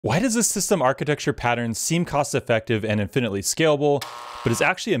Why does this system architecture pattern seem cost-effective and infinitely scalable, but is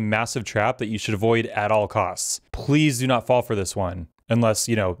actually a massive trap that you should avoid at all costs? Please do not fall for this one, unless,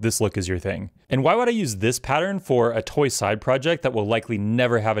 this look is your thing. And why would I use this pattern for a toy side project that will likely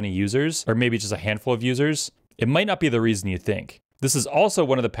never have any users, or maybe just a handful of users? It might not be the reason you think. This is also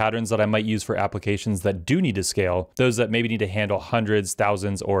one of the patterns that I might use for applications that do need to scale, those that maybe need to handle hundreds,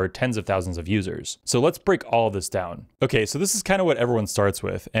 thousands, or tens of thousands of users. So let's break all of this down. Okay, so this is kind of what everyone starts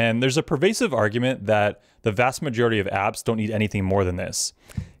with, and there's a pervasive argument that the vast majority of apps don't need anything more than this.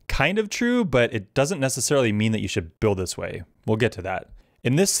 Kind of true, but it doesn't necessarily mean that you should build this way. We'll get to that.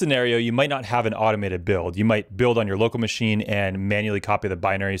 In this scenario, you might not have an automated build. You might build on your local machine and manually copy the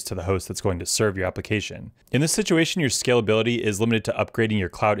binaries to the host that's going to serve your application. In this situation, your scalability is limited to upgrading your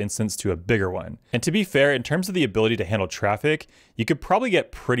cloud instance to a bigger one. And to be fair, in terms of the ability to handle traffic, you could probably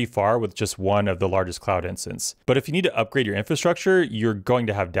get pretty far with just one of the largest cloud instances. But if you need to upgrade your infrastructure, you're going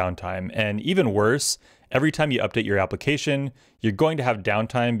to have downtime. And even worse, every time you update your application, you're going to have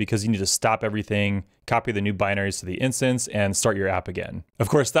downtime because you need to stop everything, copy the new binaries to the instance, and start your app again. Of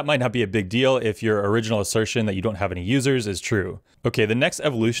course, that might not be a big deal if your original assertion that you don't have any users is true. Okay, the next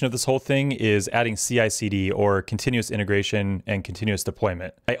evolution of this whole thing is adding CI/CD, or continuous integration and continuous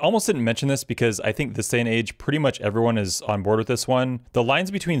deployment. I almost didn't mention this because I think this day and age, pretty much everyone is on board with this one. The lines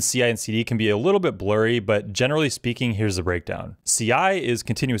between CI and CD can be a little bit blurry, but generally speaking, here's the breakdown. CI is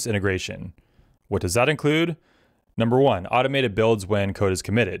continuous integration. What does that include? Number one, automated builds when code is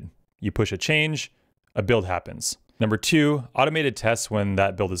committed. You push a change, a build happens. Number two, automated tests when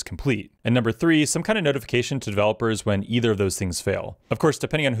that build is complete. And number three, some kind of notification to developers when either of those things fail. Of course,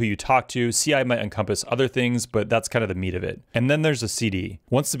 depending on who you talk to, CI might encompass other things, but that's kind of the meat of it. And then there's a CD.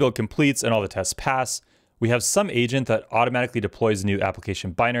 Once the build completes and all the tests pass, we have some agent that automatically deploys a new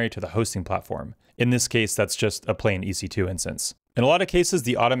application binary to the hosting platform. In this case, that's just a plain EC2 instance. In a lot of cases,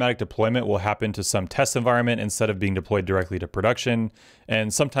 the automatic deployment will happen to some test environment instead of being deployed directly to production,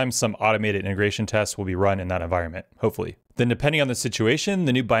 and sometimes some automated integration tests will be run in that environment, hopefully. Then depending on the situation,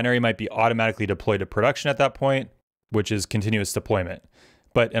 the new binary might be automatically deployed to production at that point, which is continuous deployment.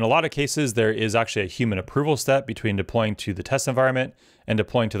 But in a lot of cases, there is actually a human approval step between deploying to the test environment and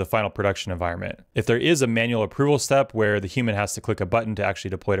deploying to the final production environment. If there is a manual approval step where the human has to click a button to actually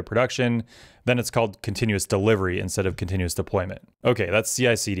deploy to production, then it's called continuous delivery instead of continuous deployment. Okay, that's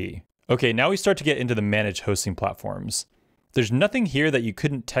CI/CD. Okay, now we start to get into the managed hosting platforms. There's nothing here that you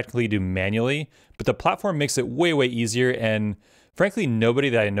couldn't technically do manually, but the platform makes it way, way easier, and frankly, nobody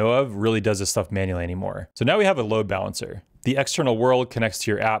that I know of really does this stuff manually anymore. So now we have a load balancer. The external world connects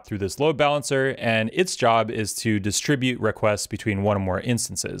to your app through this load balancer, and its job is to distribute requests between one or more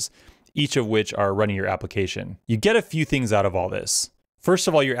instances, each of which are running your application. You get a few things out of all this. First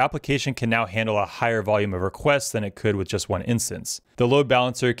of all, your application can now handle a higher volume of requests than it could with just one instance. The load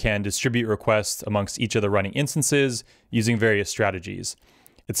balancer can distribute requests amongst each of the running instances using various strategies.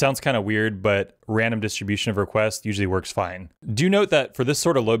 It sounds kind of weird, but random distribution of requests usually works fine. Do note that for this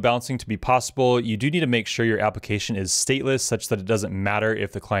sort of load balancing to be possible, you do need to make sure your application is stateless such that it doesn't matter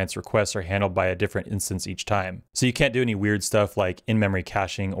if the client's requests are handled by a different instance each time. So you can't do any weird stuff like in-memory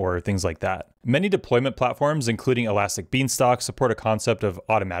caching or things like that. Many deployment platforms, including Elastic Beanstalk, support a concept of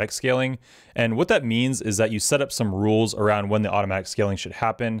automatic scaling. And what that means is that you set up some rules around when the automatic scaling should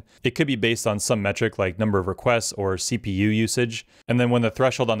happen. It could be based on some metric like number of requests or CPU usage. And then when the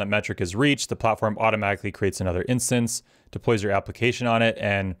threshold on that metric is reached, the platform automatically creates another instance, deploys your application on it,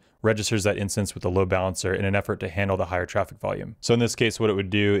 and registers that instance with the load balancer in an effort to handle the higher traffic volume. So in this case, what it would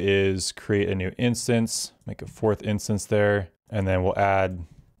do is create a new instance, make a fourth instance there, and then we'll add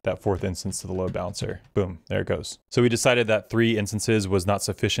that fourth instance to the load balancer. Boom, there it goes. So we decided that 3 instances was not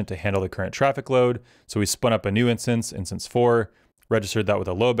sufficient to handle the current traffic load. So we spun up a new instance, instance 4, registered that with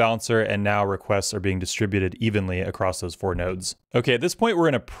a load balancer, and now requests are being distributed evenly across those 4 nodes. Okay, at this point, we're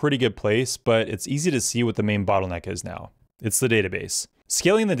in a pretty good place, but it's easy to see what the main bottleneck is now. It's the database.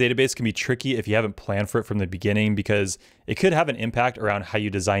 Scaling the database can be tricky if you haven't planned for it from the beginning because it could have an impact around how you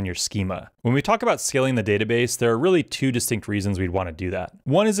design your schema. When we talk about scaling the database, there are really 2 distinct reasons we'd want to do that.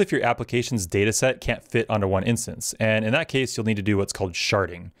 One is if your application's dataset can't fit onto one instance, and in that case, you'll need to do what's called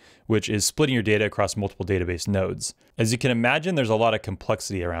sharding, which is splitting your data across multiple database nodes. As you can imagine, there's a lot of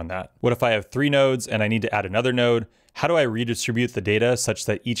complexity around that. What if I have 3 nodes and I need to add another node? How do I redistribute the data such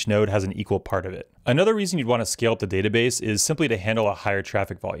that each node has an equal part of it? Another reason you'd want to scale up the database is simply to handle a higher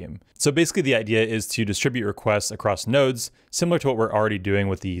traffic volume. So basically the idea is to distribute requests across nodes similar to what we're already doing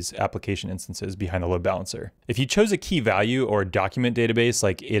with these application instances behind the load balancer. If you chose a key value or document database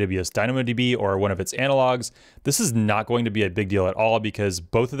like AWS DynamoDB or one of its analogs, this is not going to be a big deal at all because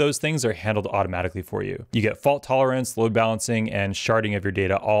both of those things are handled automatically for you. You get fault tolerance, load balancing, and sharding of your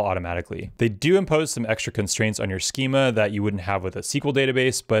data all automatically. They do impose some extra constraints on your schema that you wouldn't have with a SQL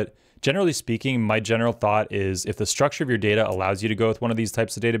database, but generally speaking, my general thought is if the structure of your data allows you to go with one of these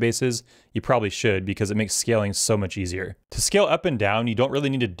types of databases, you probably should because it makes scaling so much easier. To scale up and down, you don't really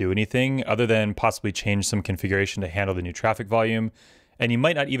need to do anything other than possibly change some configuration to handle the new traffic volume. And you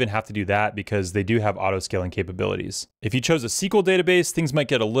might not even have to do that because they do have auto scaling capabilities. If you chose a SQL database, things might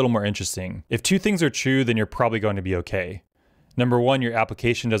get a little more interesting. If two things are true, then you're probably going to be okay. Number one, your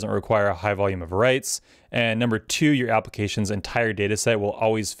application doesn't require a high volume of writes. And number two, your application's entire data set will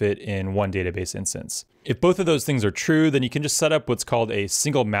always fit in one database instance. If both of those things are true, then you can just set up what's called a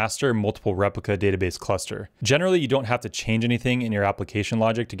single master multiple replica database cluster. Generally, you don't have to change anything in your application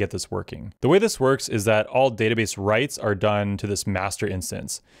logic to get this working. The way this works is that all database writes are done to this master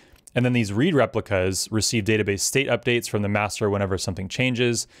instance. And then these read replicas receive database state updates from the master whenever something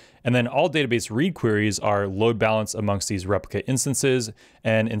changes. And then all database read queries are load balanced amongst these replica instances,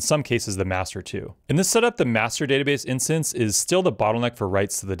 and in some cases the master too. In this setup, the master database instance is still the bottleneck for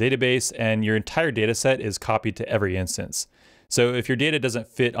writes to the database, and your entire data set is copied to every instance. So if your data doesn't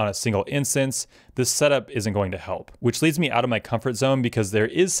fit on a single instance, this setup isn't going to help, which leads me out of my comfort zone because there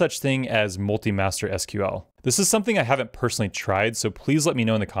is such thing as multi-master SQL. This is something I haven't personally tried, so please let me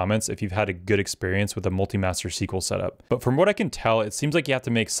know in the comments if you've had a good experience with a multi-master SQL setup. But from what I can tell, it seems like you have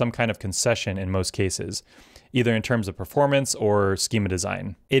to make some kind of concession in most cases, either in terms of performance or schema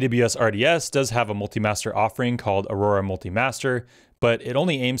design. AWS RDS does have a multi-master offering called Aurora Multi-Master, but it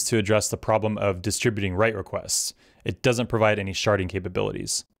only aims to address the problem of distributing write requests. It doesn't provide any sharding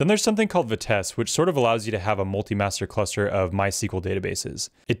capabilities. Then there's something called Vitess, which sort of allows you to have a multi-master cluster of MySQL databases.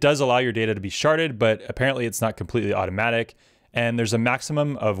 It does allow your data to be sharded, but apparently it's not completely automatic. And there's a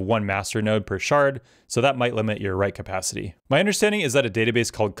maximum of one master node per shard, so that might limit your write capacity. My understanding is that a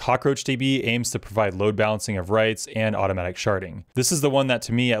database called CockroachDB aims to provide load balancing of writes and automatic sharding. This is the one that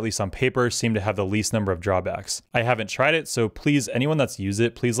to me, at least on paper, seemed to have the least number of drawbacks. I haven't tried it, so please, anyone that's used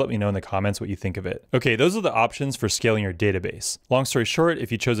it, please let me know in the comments what you think of it. Okay, those are the options for scaling your database. Long story short, if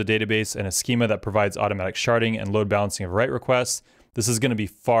you chose a database and a schema that provides automatic sharding and load balancing of write requests, this is going to be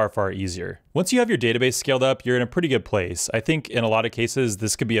far, far easier. Once you have your database scaled up, you're in a pretty good place. I think in a lot of cases,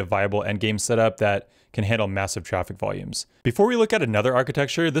 this could be a viable endgame setup that can handle massive traffic volumes. Before we look at another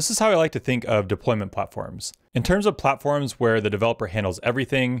architecture, this is how I like to think of deployment platforms. In terms of platforms where the developer handles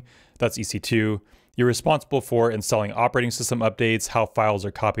everything, that's EC2, you're responsible for installing operating system updates, how files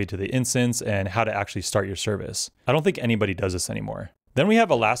are copied to the instance, and how to actually start your service. I don't think anybody does this anymore. Then we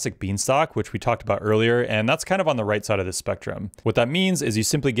have Elastic Beanstalk, which we talked about earlier, and that's kind of on the right side of the spectrum. What that means is you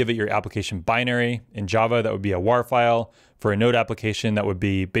simply give it your application binary. In Java, that would be a WAR file. For a Node application, that would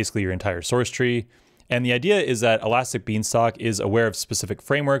be basically your entire source tree. And the idea is that Elastic Beanstalk is aware of specific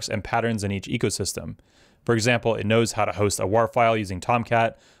frameworks and patterns in each ecosystem. For example, it knows how to host a WAR file using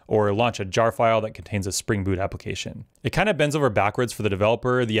Tomcat or launch a jar file that contains a Spring Boot application. It kind of bends over backwards for the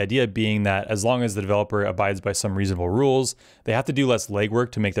developer, the idea being that as long as the developer abides by some reasonable rules, they have to do less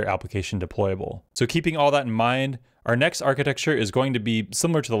legwork to make their application deployable. So keeping all that in mind, our next architecture is going to be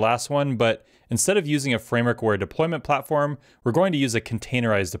similar to the last one, but instead of using a framework or a deployment platform, we're going to use a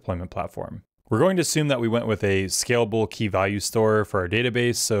containerized deployment platform. We're going to assume that we went with a scalable key value store for our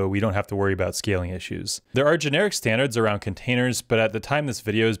database, so we don't have to worry about scaling issues. There are generic standards around containers, but at the time this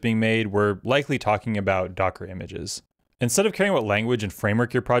video is being made, we're likely talking about Docker images. Instead of caring what language and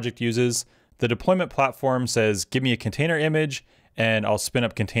framework your project uses, the deployment platform says, give me a container image, and I'll spin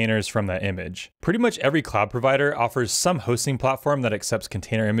up containers from that image. Pretty much every cloud provider offers some hosting platform that accepts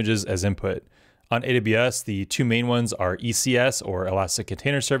container images as input. On AWS, the two main ones are ECS, or Elastic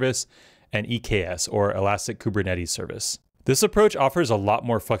Container Service, and EKS, or Elastic Kubernetes Service. This approach offers a lot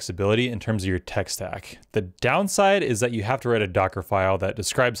more flexibility in terms of your tech stack. The downside is that you have to write a Docker file that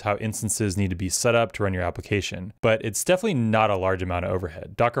describes how instances need to be set up to run your application, but it's definitely not a large amount of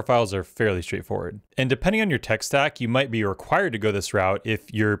overhead. Docker files are fairly straightforward. And depending on your tech stack, you might be required to go this route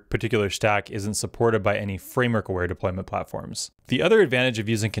if your particular stack isn't supported by any framework-aware deployment platforms. The other advantage of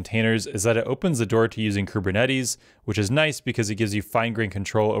using containers is that it opens the door to using Kubernetes, which is nice because it gives you fine-grained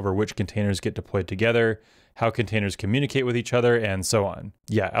control over which containers get deployed together, how containers communicate with each other, and so on.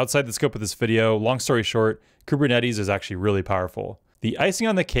 Yeah, outside the scope of this video, long story short, Kubernetes is actually really powerful. The icing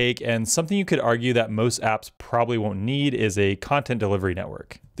on the cake, and something you could argue that most apps probably won't need, is a content delivery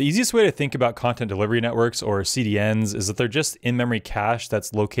network. The easiest way to think about content delivery networks, or CDNs, is that they're just in-memory cache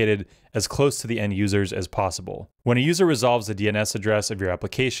that's located as close to the end users as possible. When a user resolves the DNS address of your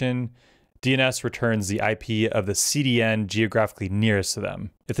application, DNS returns the IP of the CDN geographically nearest to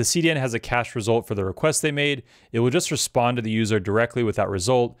them. If the CDN has a cache result for the request they made, it will just respond to the user directly with that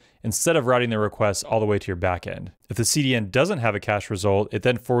result instead of routing the request all the way to your backend. If the CDN doesn't have a cache result, it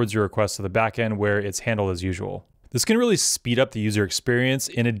then forwards your request to the backend where it's handled as usual. This can really speed up the user experience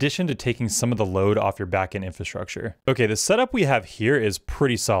in addition to taking some of the load off your backend infrastructure. Okay, the setup we have here is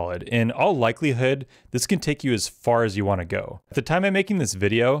pretty solid. In all likelihood, this can take you as far as you want to go. At the time I'm making this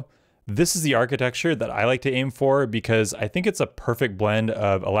video, this is the architecture that I like to aim for because I think it's a perfect blend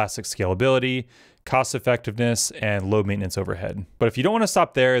of elastic scalability, cost effectiveness, and low maintenance overhead. But if you don't want to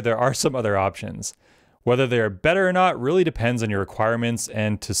stop there, there are some other options. Whether they are better or not really depends on your requirements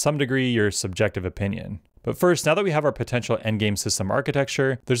and to some degree your subjective opinion. But first, now that we have our potential endgame system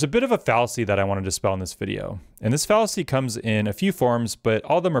architecture, there's a bit of a fallacy that I want to dispel in this video. And this fallacy comes in a few forms, but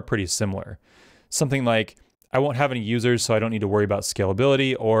all of them are pretty similar. Something like, I won't have any users, so I don't need to worry about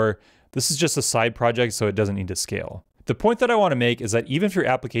scalability, or this is just a side project, so it doesn't need to scale. The point that I want to make is that even if your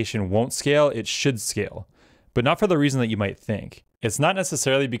application won't scale, it should scale, but not for the reason that you might think. It's not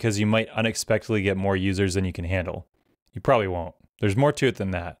necessarily because you might unexpectedly get more users than you can handle. You probably won't. There's more to it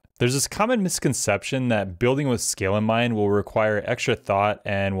than that. There's this common misconception that building with scale in mind will require extra thought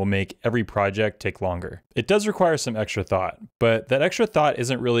and will make every project take longer. It does require some extra thought, but that extra thought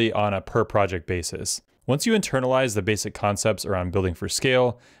isn't really on a per project basis. Once you internalize the basic concepts around building for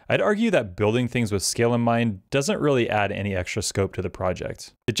scale, I'd argue that building things with scale in mind doesn't really add any extra scope to the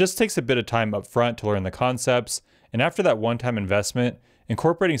project. It just takes a bit of time up front to learn the concepts, and after that one-time investment,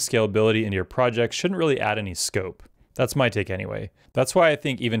 incorporating scalability into your project shouldn't really add any scope. That's my take anyway. That's why I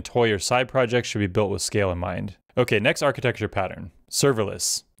think even toy or side projects should be built with scale in mind. Okay, next architecture pattern,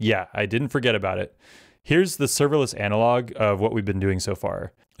 serverless. Yeah, I didn't forget about it. Here's the serverless analog of what we've been doing so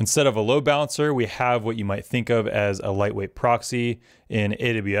far. Instead of a load balancer, we have what you might think of as a lightweight proxy. In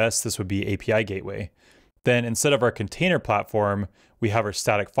AWS, this would be API gateway. Then instead of our container platform, we have our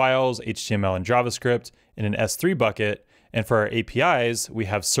static files, HTML and JavaScript in an S3 bucket. And for our APIs, we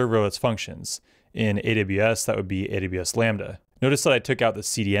have serverless functions. In AWS, that would be AWS Lambda. Notice that I took out the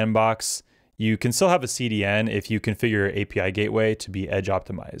CDN box. You can still have a CDN if you configure your API gateway to be edge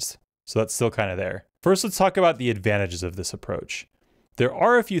optimized. So that's still kind of there. First, let's talk about the advantages of this approach. There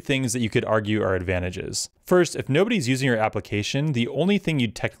are a few things that you could argue are advantages. First, if nobody's using your application, the only thing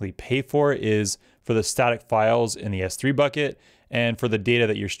you'd technically pay for is for the static files in the S3 bucket and for the data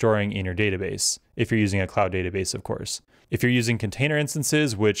that you're storing in your database, if you're using a cloud database, of course. If you're using container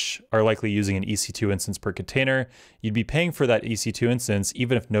instances, which are likely using an EC2 instance per container, you'd be paying for that EC2 instance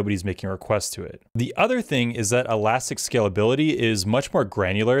even if nobody's making requests to it. The other thing is that elastic scalability is much more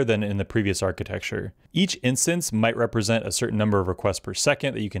granular than in the previous architecture. Each instance might represent a certain number of requests per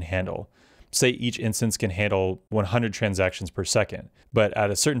second that you can handle. Say each instance can handle 100 transactions per second, but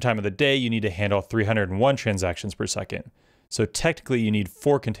at a certain time of the day, you need to handle 301 transactions per second. So technically you need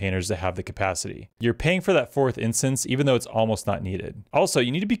 4 containers to have the capacity. You're paying for that 4th instance even though it's almost not needed. Also,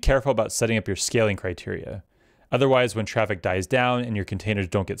 you need to be careful about setting up your scaling criteria. Otherwise, when traffic dies down and your containers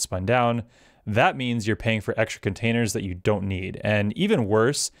don't get spun down, that means you're paying for extra containers that you don't need. And even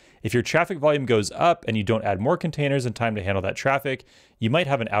worse, if your traffic volume goes up and you don't add more containers in time to handle that traffic, you might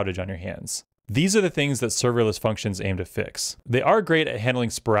have an outage on your hands. These are the things that serverless functions aim to fix. They are great at handling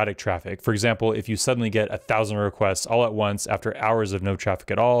sporadic traffic. For example, if you suddenly get 1,000 requests all at once after hours of no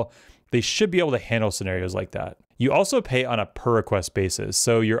traffic at all, they should be able to handle scenarios like that. You also pay on a per request basis,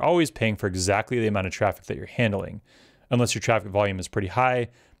 so you're always paying for exactly the amount of traffic that you're handling. Unless your traffic volume is pretty high,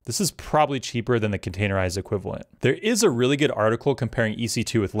 this is probably cheaper than the containerized equivalent. There is a really good article comparing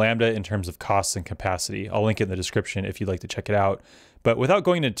EC2 with Lambda in terms of costs and capacity. I'll link it in the description if you'd like to check it out. But without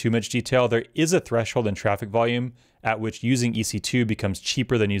going into too much detail, there is a threshold in traffic volume at which using EC2 becomes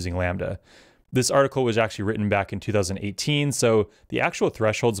cheaper than using Lambda. This article was actually written back in 2018, so the actual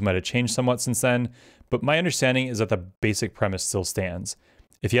thresholds might have changed somewhat since then, but my understanding is that the basic premise still stands.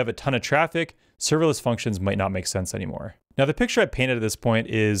 If you have a ton of traffic, serverless functions might not make sense anymore. Now, the picture I painted at this point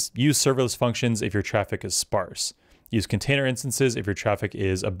is use serverless functions if your traffic is sparse. Use container instances if your traffic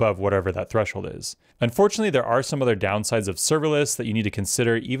is above whatever that threshold is. Unfortunately, there are some other downsides of serverless that you need to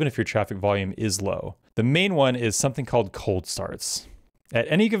consider even if your traffic volume is low. The main one is something called cold starts. At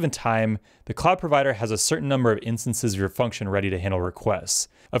any given time, the cloud provider has a certain number of instances of your function ready to handle requests.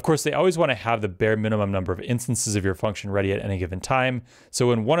 Of course, they always want to have the bare minimum number of instances of your function ready at any given time. So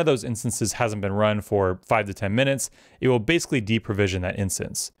when one of those instances hasn't been run for 5 to 10 minutes, it will basically deprovision that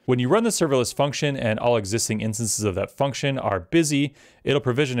instance. When you run the serverless function and all existing instances of that function are busy, it'll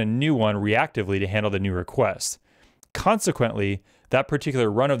provision a new one reactively to handle the new request. Consequently, that particular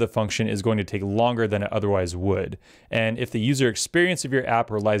run of the function is going to take longer than it otherwise would. And if the user experience of your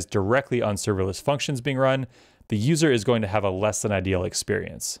app relies directly on serverless functions being run, the user is going to have a less than ideal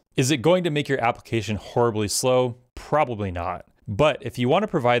experience. Is it going to make your application horribly slow? Probably not. But if you want to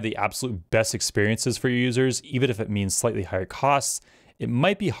provide the absolute best experiences for your users, even if it means slightly higher costs, it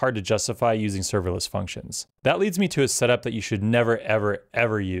might be hard to justify using serverless functions. That leads me to a setup that you should never, ever,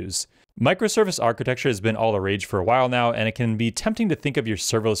 ever use. Microservice architecture has been all the rage for a while now, and it can be tempting to think of your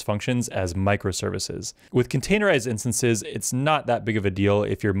serverless functions as microservices. With containerized instances, it's not that big of a deal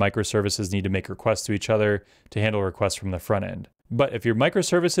if your microservices need to make requests to each other to handle requests from the front end. But if your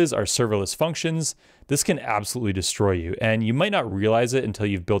microservices are serverless functions, this can absolutely destroy you, and you might not realize it until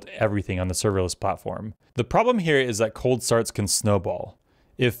you've built everything on the serverless platform. The problem here is that cold starts can snowball.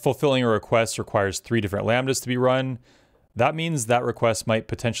 If fulfilling a request requires 3 different lambdas to be run, that means that request might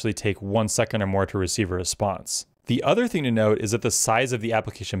potentially take 1 second or more to receive a response. The other thing to note is that the size of the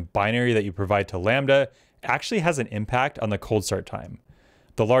application binary that you provide to Lambda actually has an impact on the cold start time.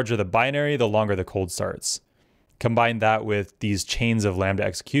 The larger the binary, the longer the cold starts. Combine that with these chains of Lambda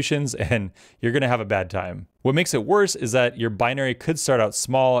executions and you're going to have a bad time. What makes it worse is that your binary could start out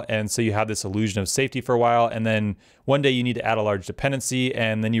small, and so you have this illusion of safety for a while, and then one day you need to add a large dependency,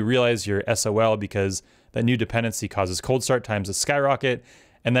 and then you realize you're SOL because that new dependency causes cold start times to skyrocket,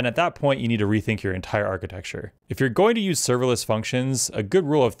 and then at that point you need to rethink your entire architecture. If you're going to use serverless functions, a good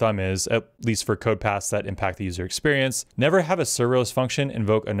rule of thumb is, at least for code paths that impact the user experience, never have a serverless function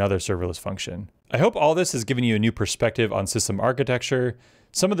invoke another serverless function. I hope all this has given you a new perspective on system architecture,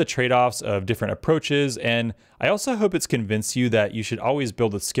 some of the trade-offs of different approaches, and I also hope it's convinced you that you should always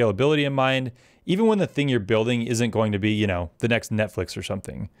build with scalability in mind, even when the thing you're building isn't going to be, the next Netflix or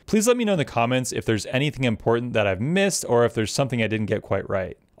something. Please let me know in the comments if there's anything important that I've missed or if there's something I didn't get quite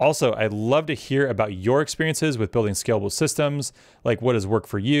right. Also, I'd love to hear about your experiences with building scalable systems, like what has worked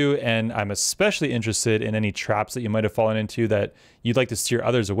for you, and I'm especially interested in any traps that you might have fallen into that you'd like to steer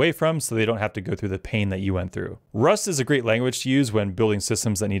others away from so they don't have to go through the pain that you went through. Rust is a great language to use when building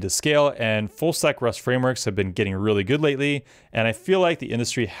systems that need to scale, and full stack Rust frameworks have been getting really good lately, and I feel like the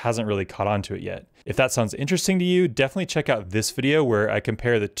industry hasn't really caught on to it yet. If that sounds interesting to you, definitely check out this video where I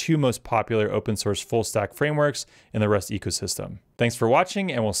compare the 2 most popular open source full stack frameworks in the Rust ecosystem. Thanks for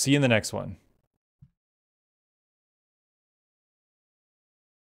watching, and we'll see you in the next one.